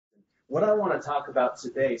what I want to talk about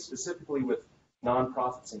today, specifically with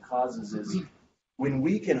nonprofits and causes, is when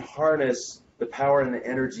we can harness the power and the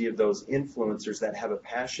energy of those influencers that have a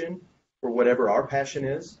passion for whatever our passion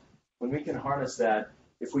is, when we can harness that,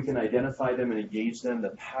 if we can identify them and engage them, the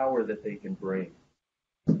power that they can bring.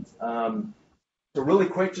 So really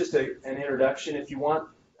quick, just an introduction. If you want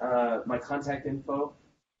my contact info,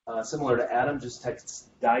 similar to Adam, just text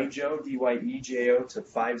Dyejo, D-Y-E-J-O, to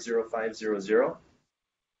 50500.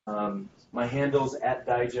 My handle's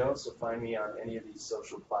 @Dyejo, so find me on any of these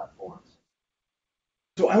social platforms.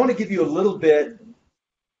 So I want to give you a little bit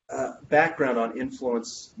background on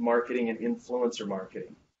influence marketing and influencer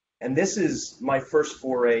marketing. And this is my first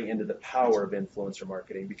foray into the power of influencer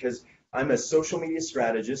marketing, because I'm a social media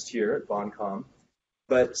strategist here at Boncom,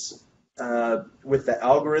 but with the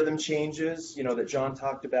algorithm changes, that John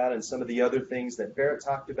talked about, and some of the other things that Barrett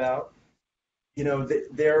talked about,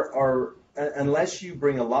 there are, unless you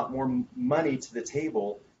bring a lot more money to the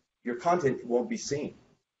table, your content won't be seen.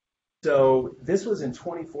 So this was in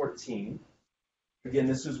 2014. Again,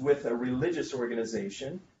 this was with a religious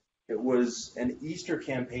organization. It was an Easter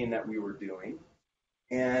campaign that we were doing,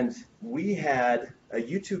 and we had a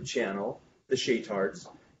YouTube channel, the Shaytards,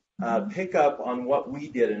 pick up on what we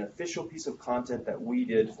did, an official piece of content that we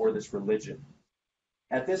did for this religion.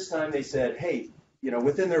 At this time, they said, hey,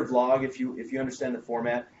 within their vlog, if you understand the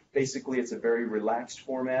format, basically it's a very relaxed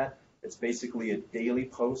format. It's basically a daily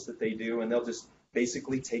post that they do, and they'll just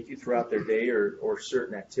basically take you throughout their day or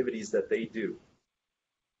certain activities that they do.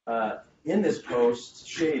 In this post,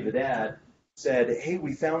 Shay, the dad, said, hey,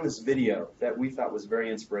 we found this video that we thought was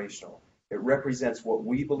very inspirational. It represents what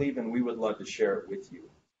we believe, and we would love to share it with you.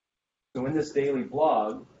 So in this daily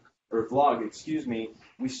vlog,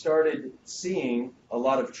 we started seeing a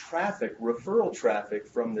lot of traffic, referral traffic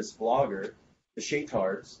from this vlogger, the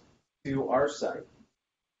Shaytards, to our site.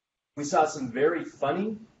 We saw some very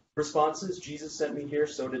funny responses. Jesus sent me here,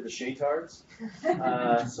 so did the Shaytards.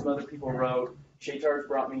 Some other people wrote, Shaytards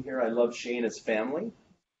brought me here. I love Shay and his family.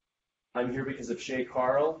 I'm here because of Shay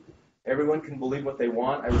Carl. Everyone can believe what they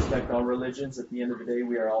want. I respect all religions. At the end of the day,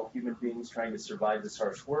 we are all human beings trying to survive this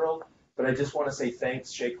harsh world. But I just want to say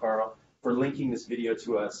thanks, Shay Carl, for linking this video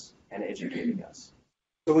to us and educating us.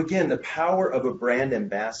 So again, the power of a brand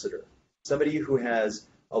ambassador, somebody who has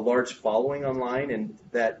a large following online and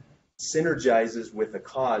that synergizes with a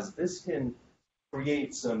cause, this can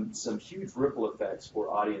create some huge ripple effects for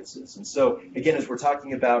audiences. And so, again, as we're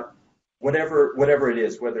talking about whatever it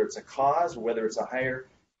is, whether it's a cause, or whether it's a higher,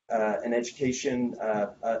 an education,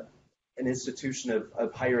 an institution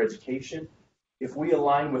of higher education, if we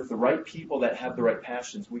align with the right people that have the right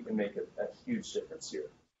passions, we can make a huge difference here.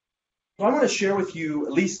 So I want to share with you,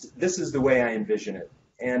 at least this is the way I envision it.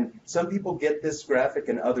 And some people get this graphic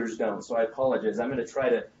and others don't, so I apologize. I'm going to try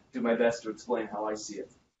to do my best to explain how I see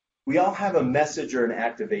it. We all have a message or an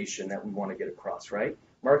activation that we want to get across, right?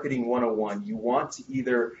 Marketing 101, you want to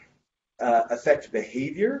either affect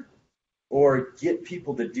behavior or get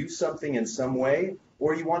people to do something in some way,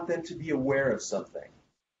 or you want them to be aware of something,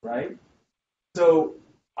 right? So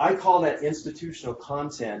I call that institutional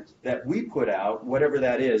content that we put out, whatever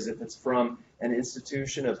that is. If it's from an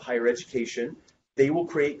institution of higher education, they will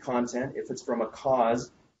create content. If it's from a cause,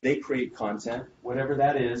 they create content, whatever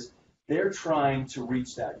that is. They're trying to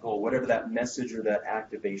reach that goal, whatever that message or that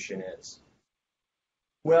activation is.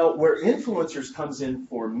 Well, where influencers comes in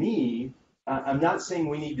for me, I'm not saying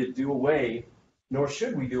we need to do away, nor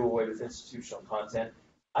should we do away with institutional content.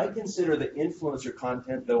 I consider the influencer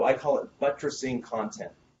content, though, I call it buttressing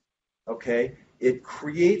content. Okay? It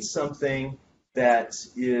creates something that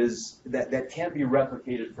can't be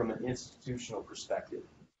replicated from an institutional perspective.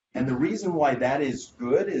 And the reason why that is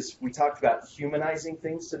good is we talked about humanizing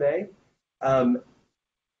things today.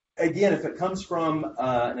 Again, if it comes from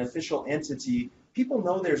an official entity, people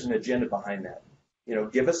know there's an agenda behind that.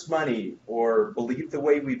 Give us money or believe the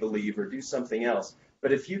way we believe or do something else.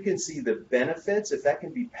 But if you can see the benefits, if that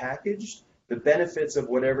can be packaged, the benefits of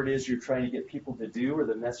whatever it is you're trying to get people to do or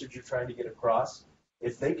the message you're trying to get across,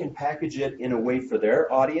 if they can package it in a way for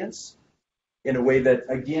their audience, in a way that,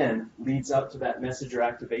 again, leads up to that message or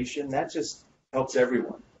activation, that just helps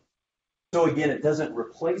everyone. So again, it doesn't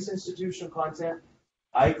replace institutional content.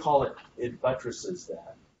 I call it buttresses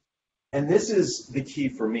that. And this is the key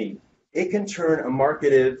for me. It can turn a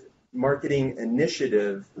marketing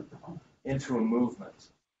initiative into a movement.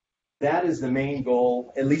 That is the main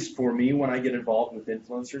goal, at least for me when I get involved with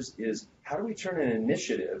influencers, is how do we turn an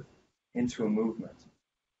initiative into a movement?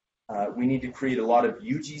 We need to create a lot of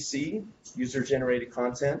UGC, user-generated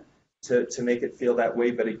content, to make it feel that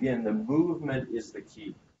way. But again, the movement is the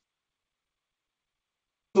key.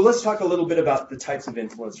 So let's talk a little bit about the types of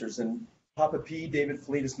influencers. And Papa P, David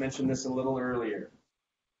Felitas mentioned this a little earlier.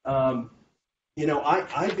 I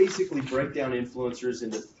basically break down influencers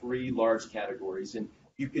into three large categories, and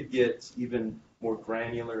you could get even more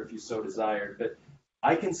granular if you so desired. But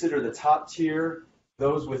I consider the top tier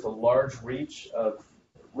those with a large reach of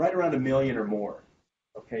right around 1 million or more.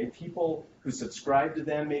 Okay, people who subscribe to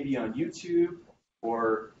them maybe on YouTube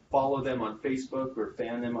or follow them on Facebook or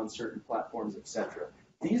fan them on certain platforms, etc.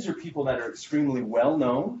 These are people that are extremely well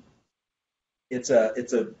known. It's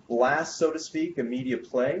a blast, so to speak, a media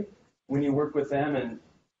play when you work with them, and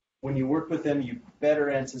when you work with them, you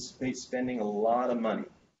better anticipate spending a lot of money.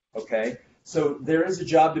 Okay, so there is a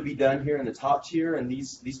job to be done here in the top tier, and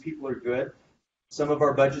these people are good. Some of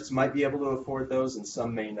our budgets might be able to afford those, and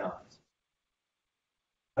some may not.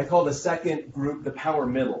 I call the second group the power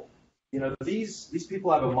middle. These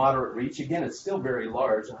people have a moderate reach. Again, it's still very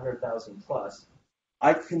large, 100,000 plus.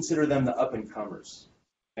 I consider them the up-and-comers.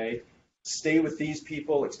 Okay, stay with these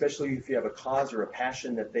people, especially if you have a cause or a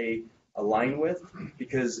passion that they align with,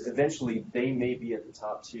 because eventually they may be at the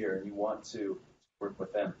top tier, and you want to work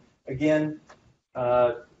with them. Again,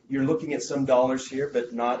 you're looking at some dollars here,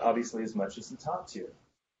 but not obviously as much as the top tier.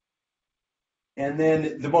 And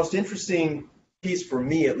then the most interesting piece for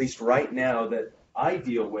me, at least right now, that I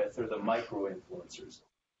deal with are the micro-influencers.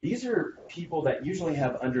 These are people that usually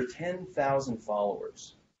have under 10,000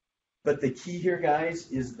 followers. But the key here, guys,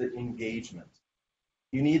 is the engagement.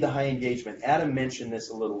 You need the high engagement. Adam mentioned this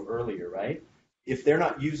a little earlier, right? If they're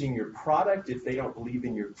not using your product, if they don't believe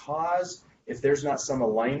in your cause, if there's not some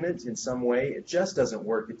alignment in some way, it just doesn't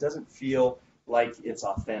work. It doesn't feel like it's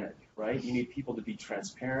authentic, right? You need people to be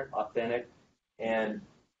transparent, authentic, and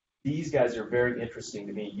these guys are very interesting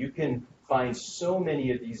to me. You can find so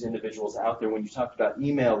many of these individuals out there. When you talked about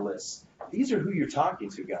email lists, these are who you're talking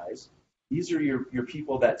to, guys. These are your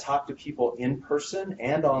people that talk to people in person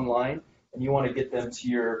and online, and you want to get them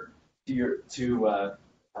to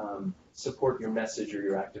support your message or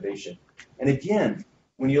your activation. And again,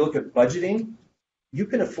 when you look at budgeting, you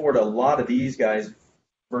can afford a lot of these guys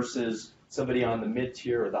versus somebody on the mid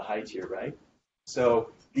tier or the high tier, right?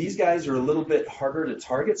 So these guys are a little bit harder to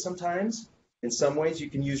target sometimes. In some ways, you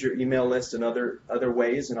can use your email list in other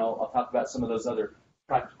ways, and I'll talk about some of those other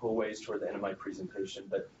practical ways toward the end of my presentation.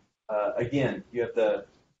 But again, you have the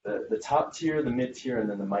top tier, the mid tier, and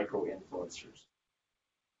then the micro influencers.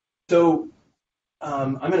 So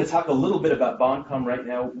I'm going to talk a little bit about Boncom right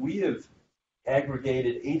now. We have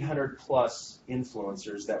aggregated 800 plus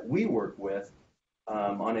influencers that we work with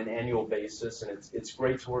on an annual basis, and it's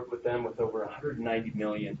great to work with them with over 190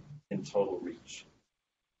 million in total reach.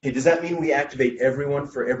 Okay, does that mean we activate everyone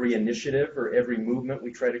for every initiative or every movement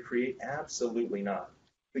we try to create? Absolutely not.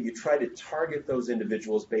 But you try to target those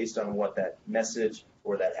individuals based on what that message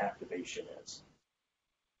or that activation is.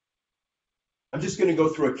 I'm just going to go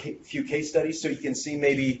through a few case studies so you can see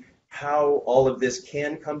maybe how all of this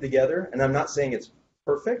can come together. And I'm not saying it's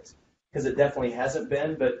perfect, because it definitely hasn't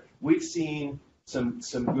been, but we've seen some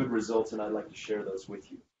good results, and I'd like to share those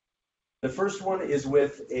with you. The first one is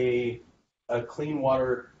with a clean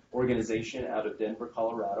water organization out of Denver,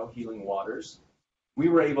 Colorado, Healing Waters. We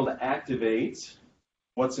were able to activate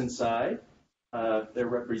What's Inside. They're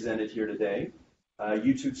represented here today.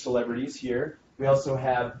 YouTube celebrities here. We also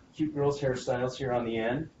have cute girls' hairstyles here on the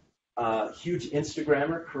end. Huge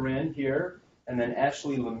Instagrammer, Corinne here. And then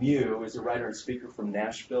Ashley Lemieux is a writer and speaker from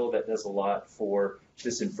Nashville that does a lot for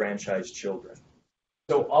disenfranchised children.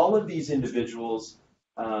 So all of these individuals,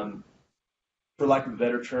 for lack of a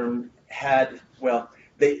better term,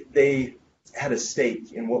 they had a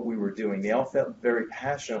stake in what we were doing. They all felt very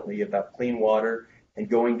passionately about clean water and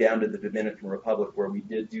going down to the Dominican Republic where we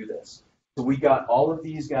did do this. So we got all of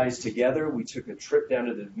these guys together. We took a trip down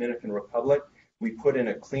to the Dominican Republic. We put in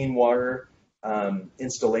a clean water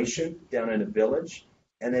installation down in a village,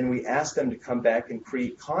 and then we asked them to come back and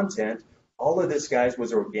create content. All of this, guys,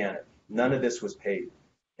 was organic. None of this was paid.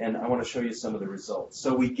 And I want to show you some of the results.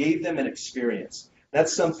 So we gave them an experience.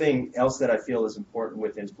 That's something else that I feel is important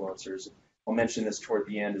with influencers. I'll mention this toward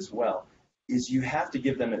the end as well, is you have to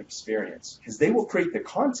give them an experience, because they will create the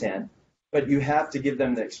content, but you have to give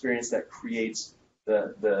them the experience that creates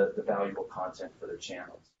the valuable content for their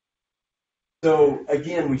channels. So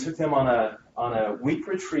again, we took them on a week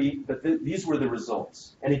retreat, but these were the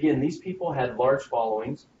results. And again, these people had large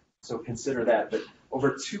followings, so consider that. But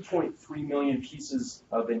over 2.3 million pieces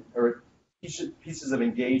of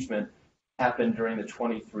engagement happened during the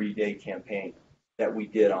 23-day campaign that we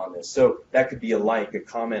did on this. So that could be a like, a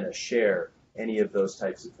comment, a share, any of those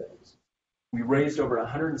types of things. We raised over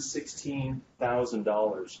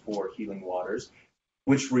 $116,000 for Healing Waters.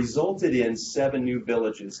 which resulted in 7 new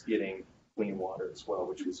villages getting clean water as well,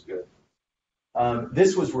 which was good.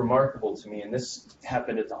 This was remarkable to me, and this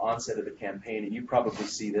happened at the onset of the campaign, and you probably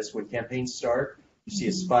see this. When campaigns start, you see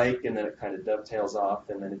a spike, and then it kind of dovetails off,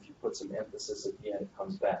 and then if you put some emphasis at the end, it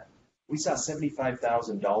comes back. We saw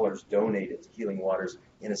 $75,000 donated to Healing Waters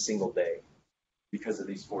in a single day because of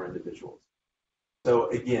these 4 individuals. So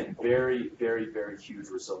again, very, very, very huge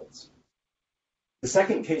results. The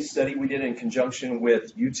second case study we did in conjunction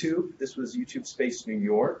with YouTube. This was YouTube Space New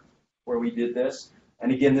York, where we did this.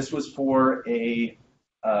 And again, this was for a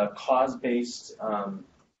cause-based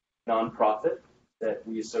nonprofit that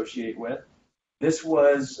we associate with. This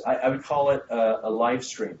was, I would call it a live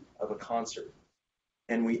stream of a concert.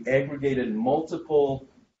 And we aggregated multiple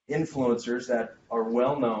influencers that are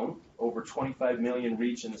well known, over 25 million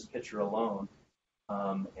reach in this picture alone.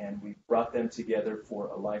 And we brought them together for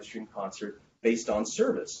a live stream concert based on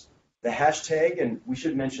service. The hashtag, and we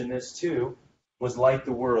should mention this too, was Light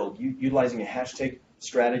the World. Utilizing a hashtag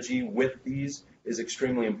strategy with these is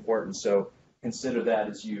extremely important. So consider that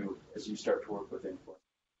as you start to work with influencers.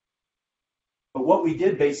 But what we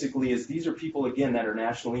did basically is these are people, again, that are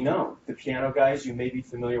nationally known. The piano guys, you may be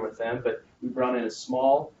familiar with them, but we brought in a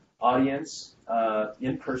small audience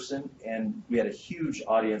in person, and we had a huge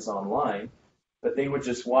audience online. But they would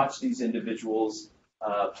just watch these individuals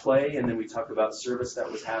play, and then we talked about service that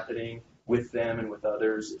was happening with them and with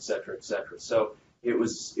others, et cetera, et cetera. So it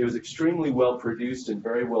was extremely well produced and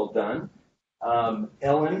very well done.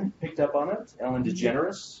 Ellen picked up on it, Ellen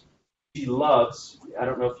DeGeneres. She loves, I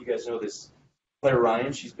don't know if you guys know this, Claire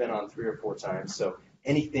Ryan. She's been on 3 or 4 times, so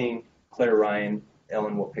anything Claire Ryan,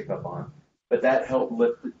 Ellen will pick up on. But that helped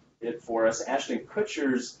lift it for us. Ashton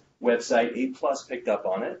Kutcher's website, A+ picked up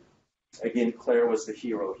on it. Again, Claire was the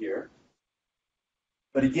hero here.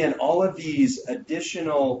 But again, all of these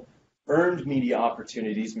additional earned media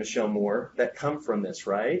opportunities, Michelle Moore, that come from this,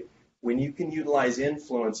 right? When you can utilize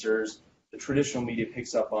influencers, the traditional media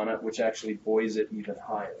picks up on it, which actually buoys it even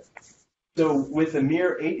higher. So with a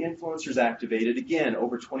mere 8 influencers activated, again,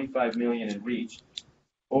 over 25 million in reach,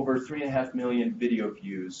 over 3.5 million video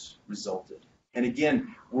views resulted. And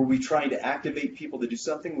again, were we trying to activate people to do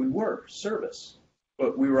something? We were, service.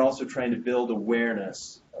 But we were also trying to build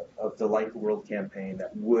awareness of the Light the World campaign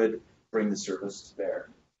that would bring the service to bear.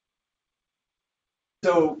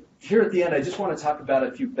 So here at the end, I just want to talk about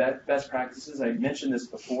a few best practices. I mentioned this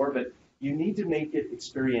before, but you need to make it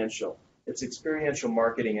experiential. It's experiential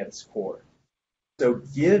marketing at its core. So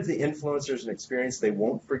give the influencers an experience they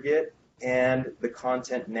won't forget, and the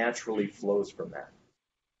content naturally flows from that.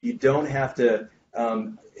 You don't have to,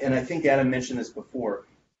 and I think Adam mentioned this before,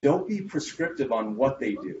 don't be prescriptive on what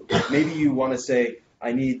they do. Maybe you want to say,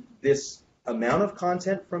 I need this amount of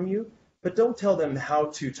content from you, but don't tell them how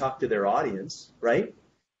to talk to their audience, right?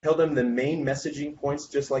 Tell them the main messaging points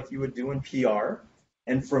just like you would do in PR.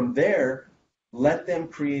 And from there, let them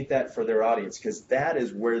create that for their audience, because that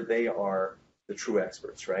is where they are the true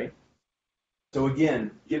experts, right? So again,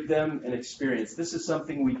 give them an experience. This is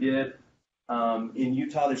something we did in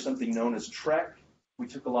Utah. There's something known as Trek. We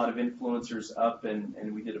took a lot of influencers up, and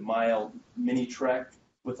we did a mile mini trek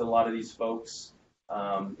with a lot of these folks.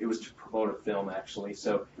 It was to promote a film, actually.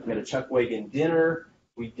 So we had a chuck wagon dinner.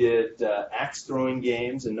 We did axe throwing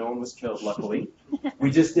games, and no one was killed, luckily. We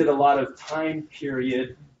just did a lot of time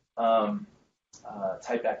period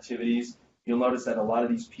type activities. You'll notice that a lot of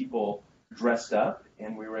these people dressed up,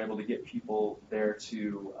 and we were able to get people there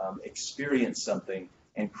to experience something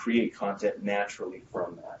and create content naturally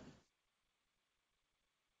from that.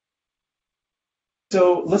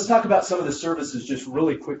 So let's talk about some of the services just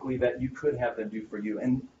really quickly that you could have them do for you.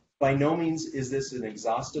 And by no means is this an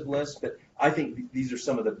exhaustive list, but I think these are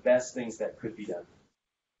some of the best things that could be done.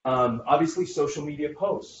 Obviously, social media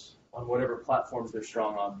posts on whatever platforms they're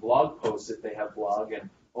strong on, blog posts if they have blog and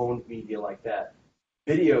owned media like that.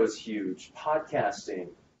 Video is huge, podcasting,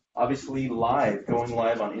 obviously going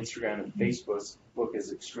live on Instagram and Facebook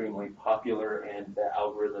is extremely popular, and the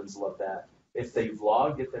algorithms love that. If they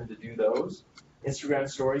vlog, get them to do those. Instagram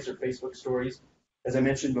stories or Facebook stories. As I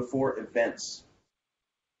mentioned before, events.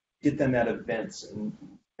 Get them at events,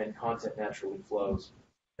 and content naturally flows.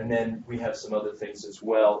 And then we have some other things as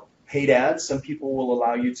well. Paid ads. Some people will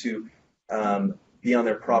allow you to be on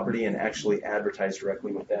their property and actually advertise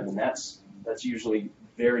directly with them, and that's usually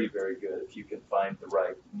very, very good if you can find the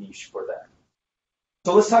right niche for that.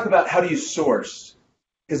 So let's talk about how do you source,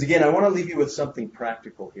 because again, I want to leave you with something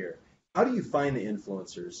practical here. How do you find the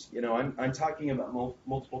influencers? You know, I'm talking about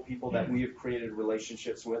multiple people that we have created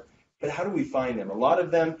relationships with, but how do we find them? A lot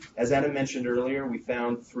of them, as Adam mentioned earlier, we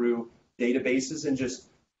found through databases and just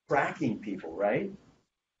tracking people, right?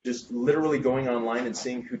 just literally going online and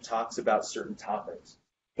seeing who talks about certain topics.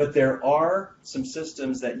 But there are some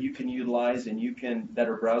systems that you can utilize and that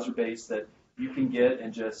are browser-based that you can get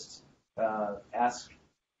and just ask,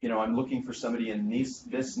 I'm looking for somebody in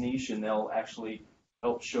this niche, and they'll actually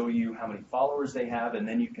help show you how many followers they have, and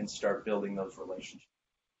then you can start building those relationships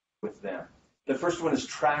with them. The first one is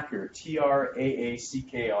Tracker,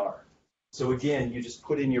 Trackr. So again, you just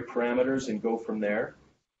put in your parameters and go from there,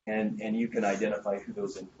 and you can identify who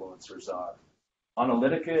those influencers are.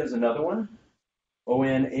 Analytica is another one,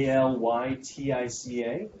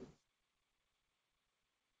 OnalYtica.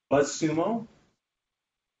 BuzzSumo,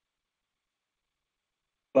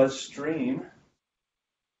 BuzzStream,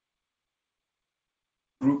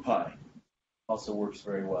 GroupI also works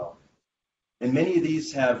very well. And many of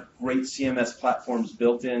these have great CMS platforms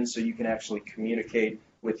built in, so you can actually communicate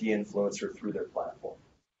with the influencer through their platform.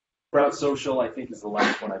 Sprout Social, I think, is the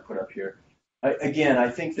last one I put up here. Again, I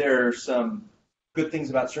think there are some good things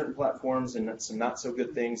about certain platforms and some not so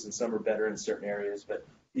good things, and some are better in certain areas, but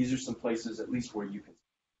these are some places at least where you can.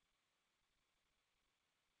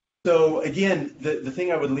 So again, the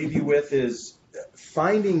thing I would leave you with is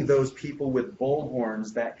finding those people with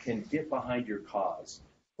bullhorns that can get behind your cause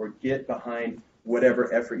or get behind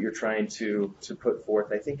whatever effort you're trying to put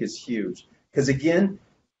forth, I think is huge. Because again,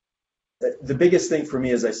 the biggest thing for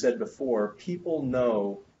me, as I said before, people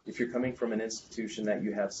know if you're coming from an institution that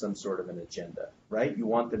you have some sort of an agenda, right? You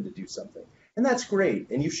want them to do something. And that's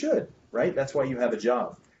great, and you should, right? That's why you have a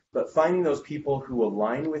job. But finding those people who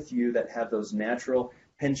align with you, that have those natural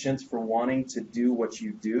penchants for wanting to do what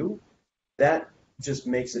you do, that just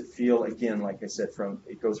makes it feel, again, like I said,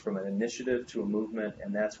 it goes from an initiative to a movement,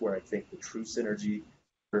 and that's where I think the true synergy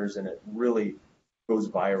occurs, and it really goes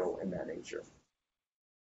viral in that nature.